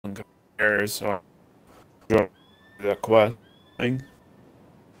there, so I joined the quest thing.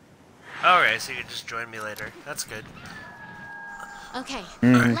 Alright, so you can just join me later. That's good. Okay,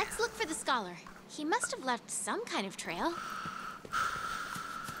 Mm. let's look for the scholar. He must have left some kind of trail.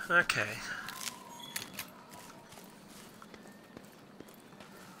 Okay.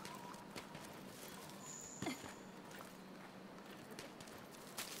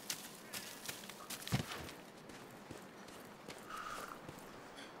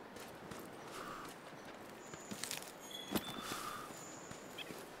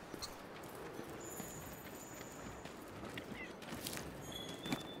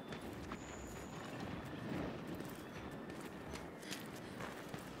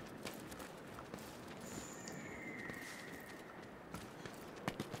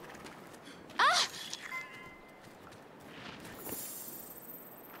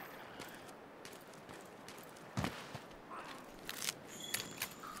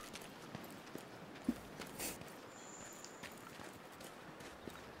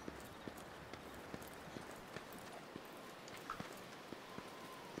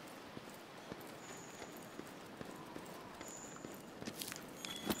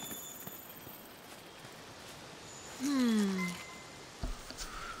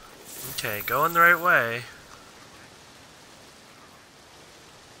 Okay, going the right way.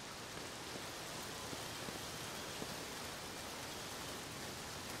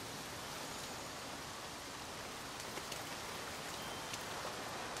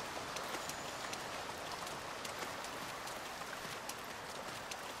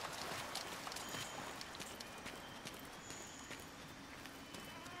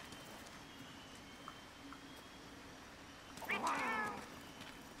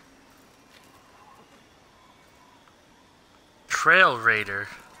 Trail Raider.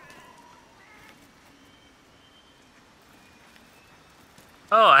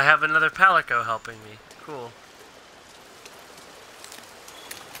 Oh, I have another Palico helping me. Cool.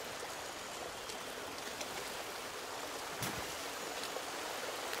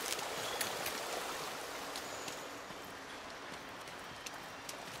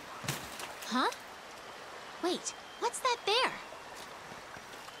 Huh? Wait, what's that there?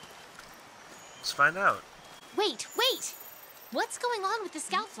 Let's find out. Wait! What's going on with the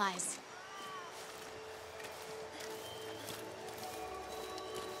scoutflies?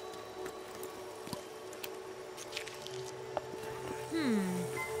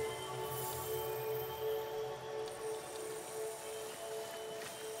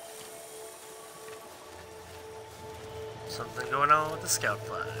 Something going on with the scout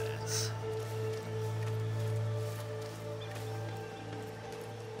flies.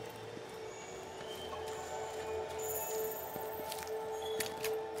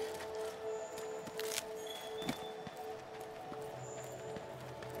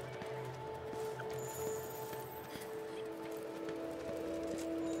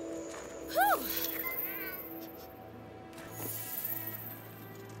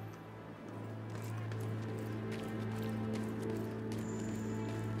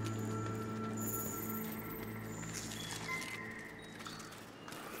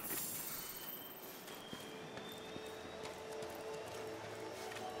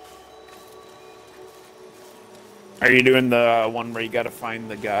 Are you doing the one where you gotta find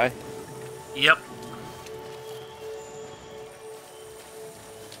the guy? Yep.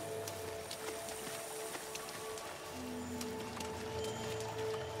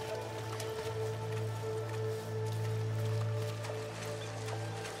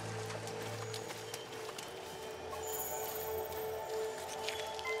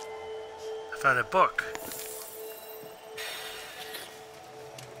 I found a book.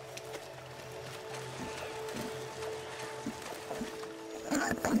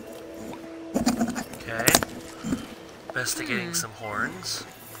 Okay. Investigating some horns.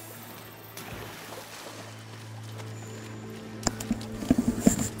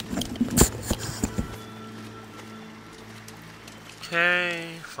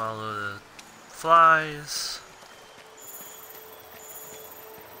 Okay, follow the flies.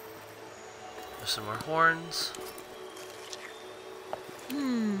 There's some more horns.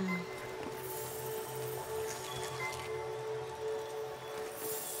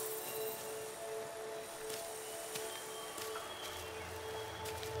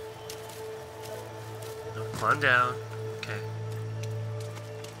 No, climb down. Okay.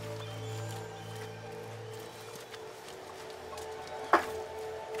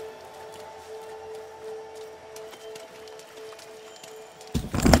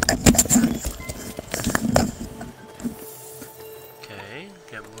 Okay,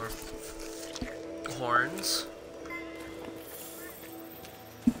 get more horns.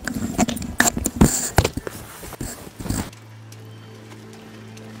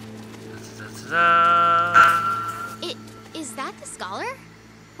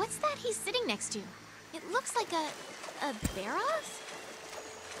 costume. It looks like a Baroth?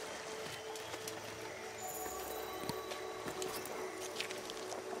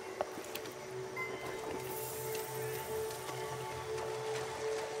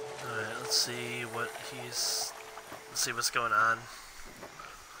 Alright, let's see what's going on.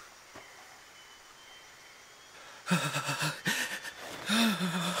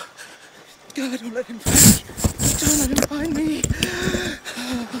 God, don't let him find me. Don't let him find me.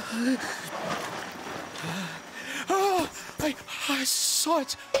 Oh, I saw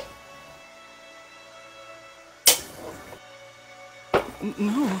it.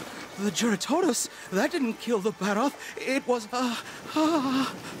 No, the Geratodus. That didn't kill the Baroth. It was,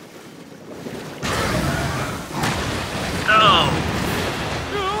 Oh!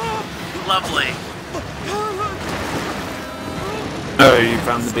 Lovely. Oh, you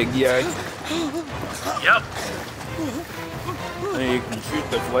found the big guy? Yep. And you can shoot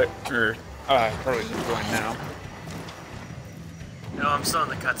the flare. Probably can join now. No, I'm still in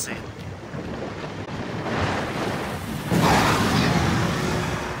the cutscene.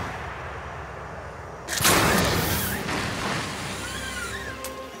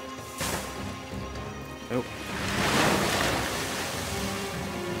 Nope.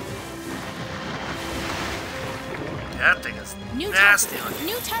 That thing is New nasty target. looking.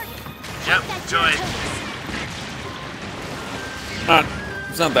 New target. Yep, That join. Geratodus.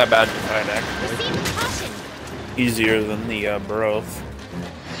 It's not that bad to fight, actually. Proceed with caution. Easier than the Baroth.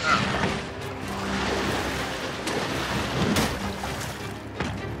 Oh.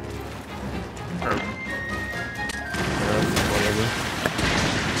 Or Baroth, whatever.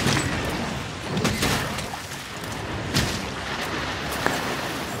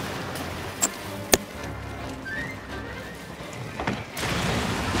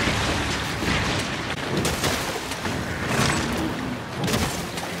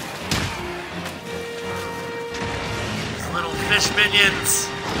 Little fish minions.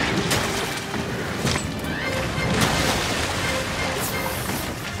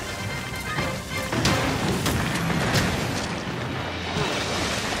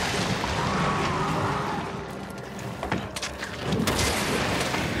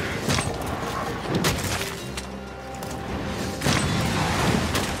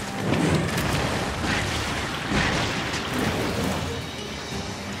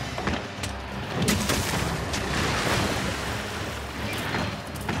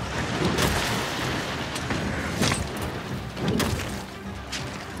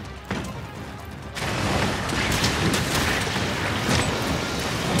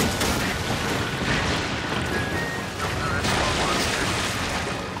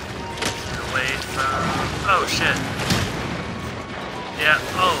 Oh shit. Yeah,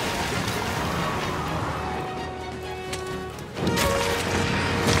 oh.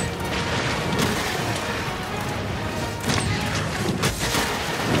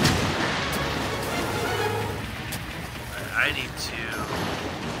 I need to...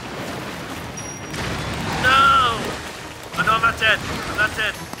 No! Oh no, I'm not dead. I'm not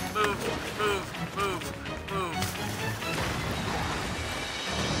dead. Move, move, move, move.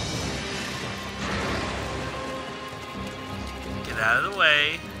 Get out of the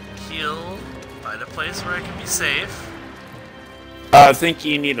way, heal, find a place where I can be safe. I think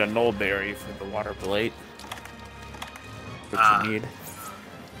you need a null berry for the water plate. What you need.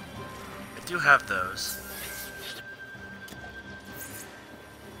 I do have those.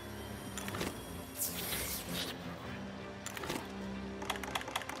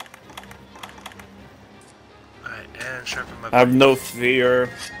 Alright, and sharpen my... Have no fear.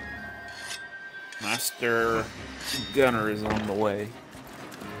 Master Gunner is on the way.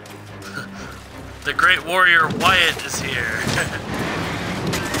 The great warrior Wyatt is here.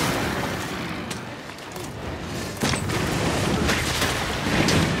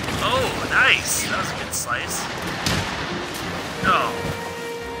 Oh, nice! That was a good slice. No.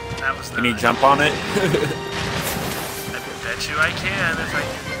 That was not. Can you jump on it? I bet you I can if I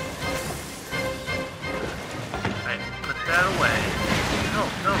can. Alright, put that away. No,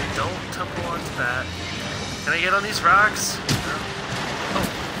 no, don't tumble onto that. Can I get on these rocks? No. Oh.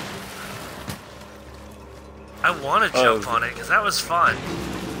 I want to jump on it because that was fun.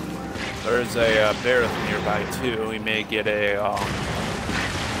 There's a Baroth nearby too. We may get a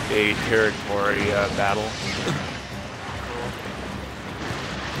territory battle. Cool.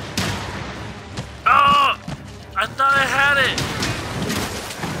 Oh! I thought I had it!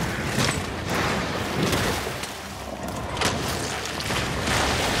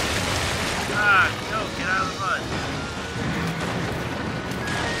 Ah, no, get out of the mud.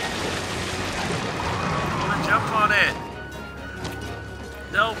 I want to jump on it.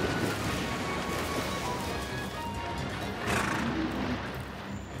 Nope.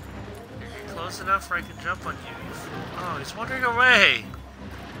 close enough where I can jump on you. Oh, he's wandering away.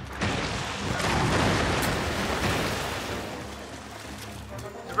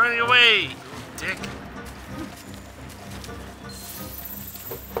 He's running away, you dick.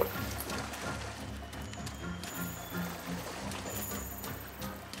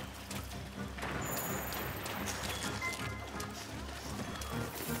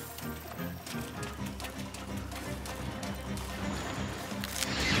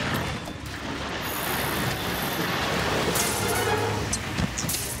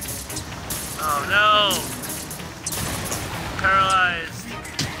 Oh no! Paralyzed.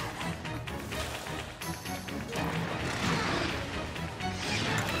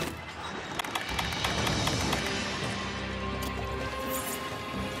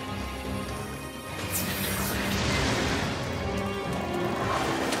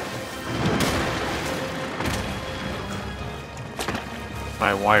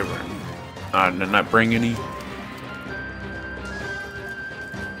 My wyvern. Did not bring any.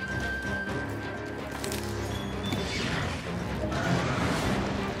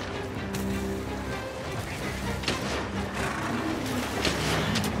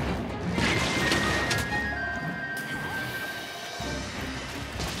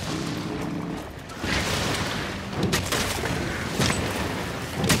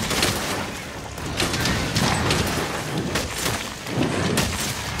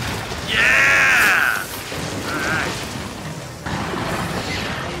 Yeah! Alright.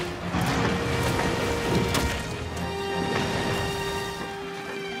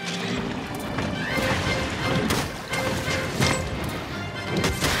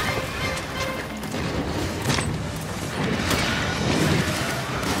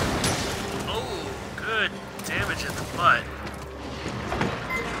 Oh, good damage in the butt.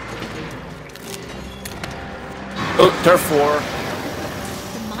 Oh, turf war.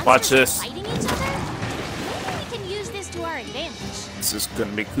 The monsters Watch are this. fighting each other? Maybe we can use this to our advantage. This is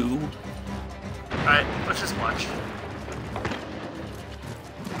gonna be cool. Alright, let's just watch.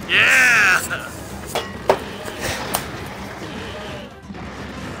 Yeah!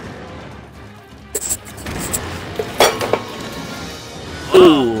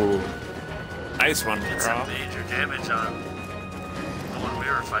 Ooh. Nice one, Did bro. some major damage on the one we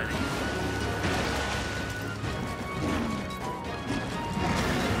were fighting.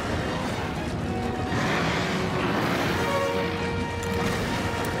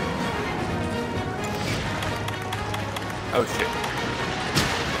 Oh shit.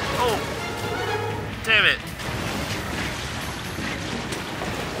 Oh! Damn it!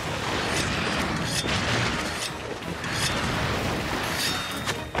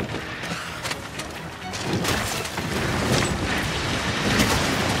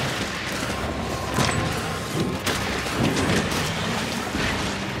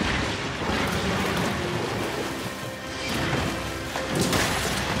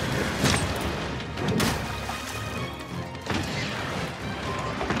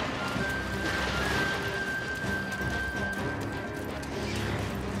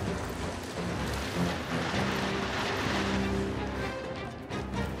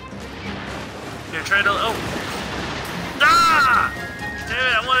 You're trying to. Oh! Ah! Damn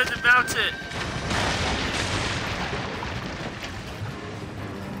it, I wanted to mount it!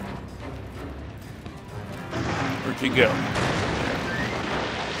 Where'd you go?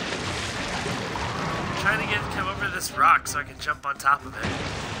 I'm trying to come over this rock so I can jump on top of it.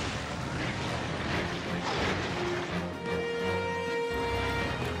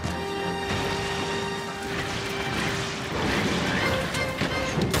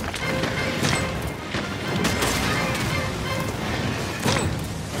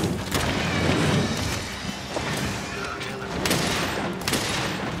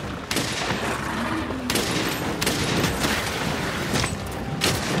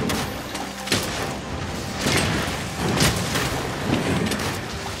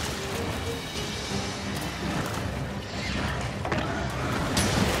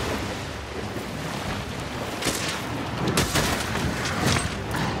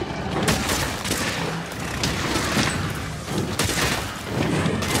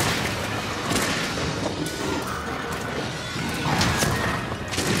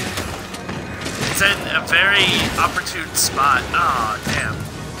 It's in a very opportune spot. Oh, damn.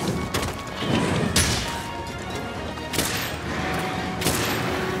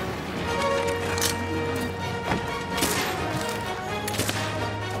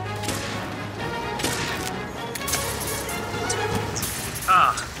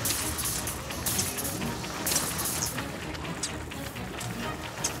 Ah.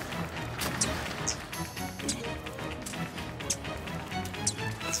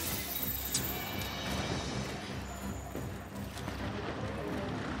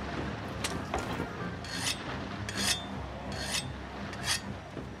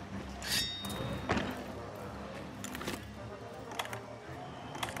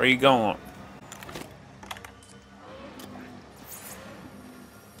 Where you going?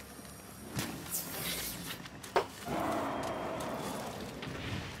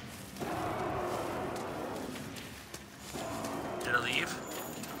 Did it leave?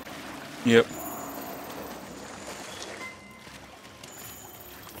 Yep.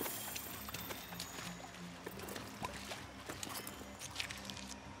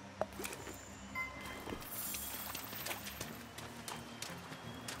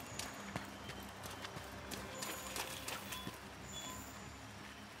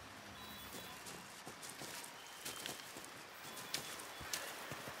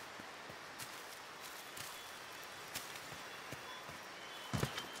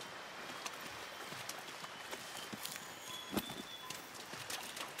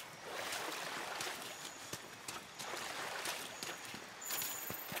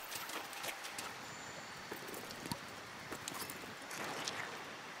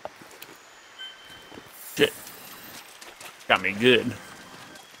 Shit. Got me good.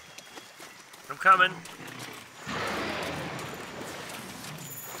 I'm coming.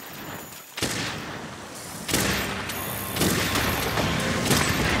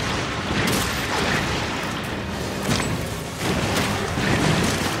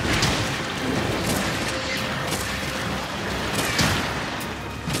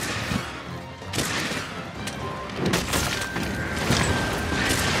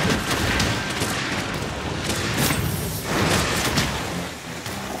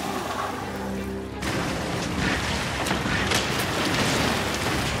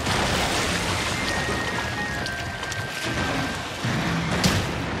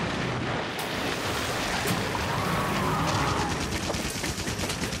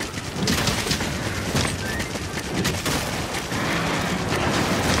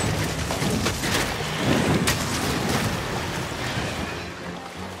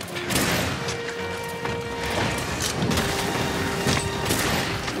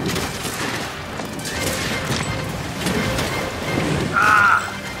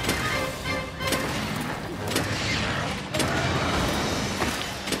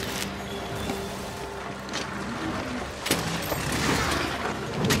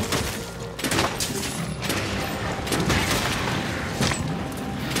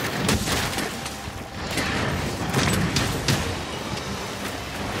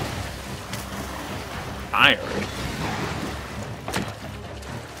 Iron.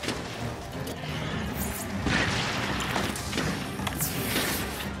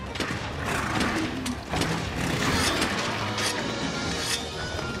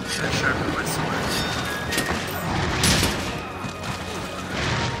 Gotta sharpen my sword.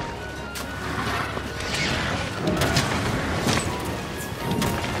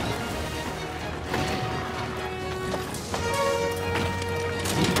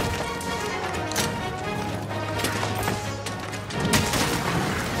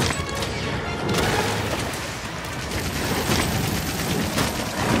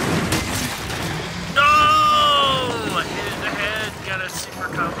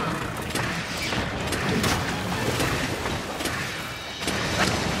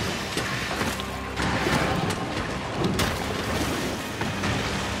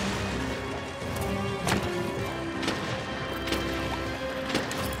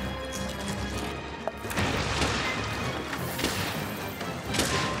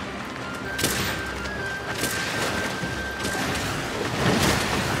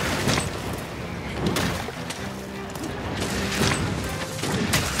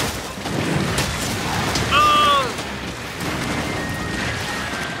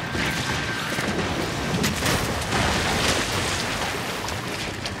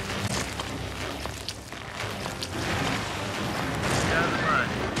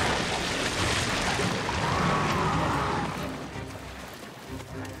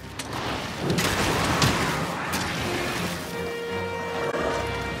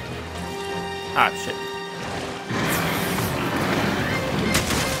 Ah, shit.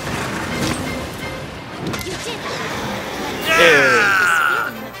 You did it! Yeah! I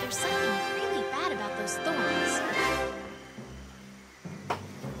have this feeling that there's something really bad about those thorns.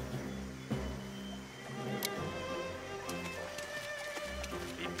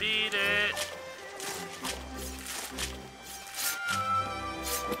 We beat it.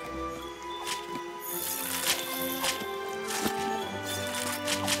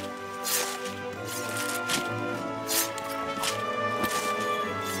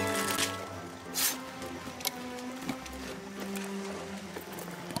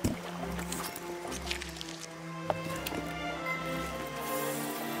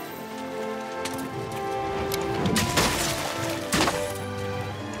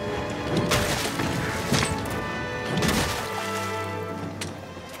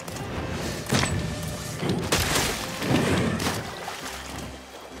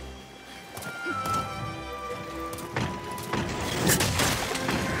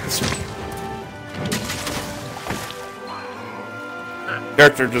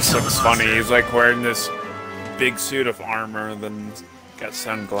 Character just looks funny. He's like wearing this big suit of armor, then got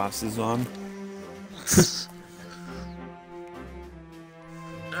sunglasses on.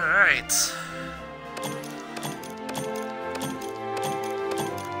 Alright.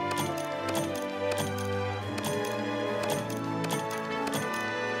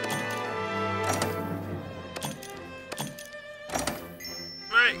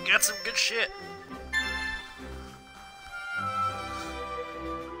 Alright, got some good shit.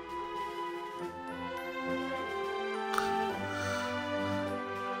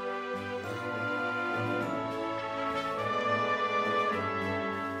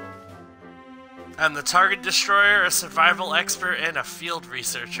 I'm the target destroyer, a survival expert, and a field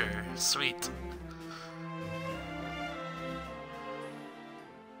researcher. Sweet.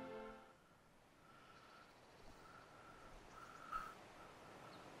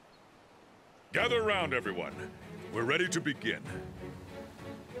 Gather round, everyone. We're ready to begin.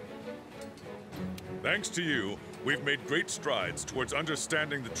 Thanks to you, we've made great strides towards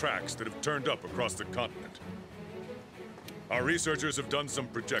understanding the tracks that have turned up across the continent. Our researchers have done some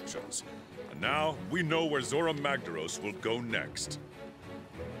projections, and now we know where Zora Magdaros will go next.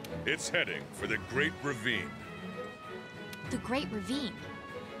 It's heading for the Great Ravine. The Great Ravine?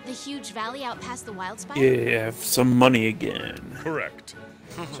 The huge valley out past the Wild Spire? Yeah, some money again. Correct.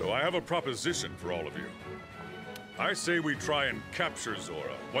 So I have a proposition for all of you. I say we try and capture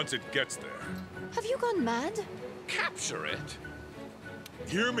Zora once it gets there. Have you gone mad? Capture it?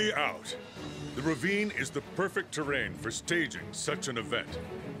 Hear me out. The ravine is the perfect terrain for staging such an event.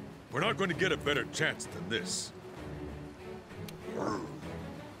 We're not going to get a better chance than this.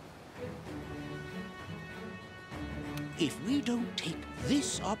 If we don't take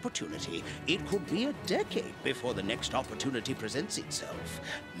this opportunity, it could be a decade before the next opportunity presents itself.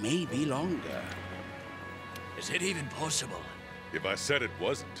 Maybe longer. Is it even possible? If I said it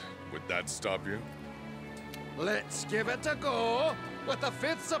wasn't, would that stop you? Let's give it a go. With the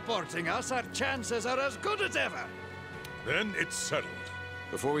Fifth supporting us, our chances are as good as ever. Then it's settled.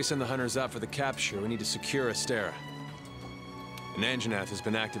 Before we send the hunters out for the capture, we need to secure Astera. An Anjanath has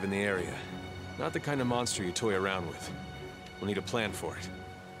been active in the area. Not the kind of monster you toy around with. We'll need a plan for it.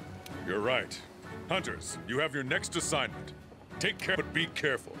 You're right. Hunters, you have your next assignment. Take care, but be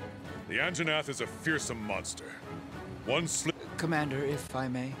careful. The Anjanath is a fearsome monster. One slip... Commander, if I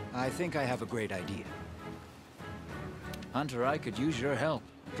may, I think I have a great idea. Hunter, I could use your help.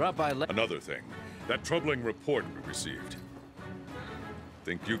 Drop by... Another thing. That troubling report we received.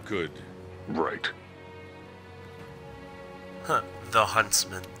 Think you could... Right. Huh, the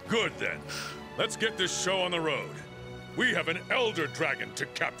Huntsman. Good then. Let's get this show on the road. We have an Elder Dragon to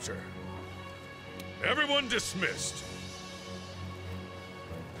capture. Everyone dismissed.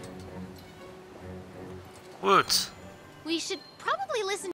 Woot. We should probably listen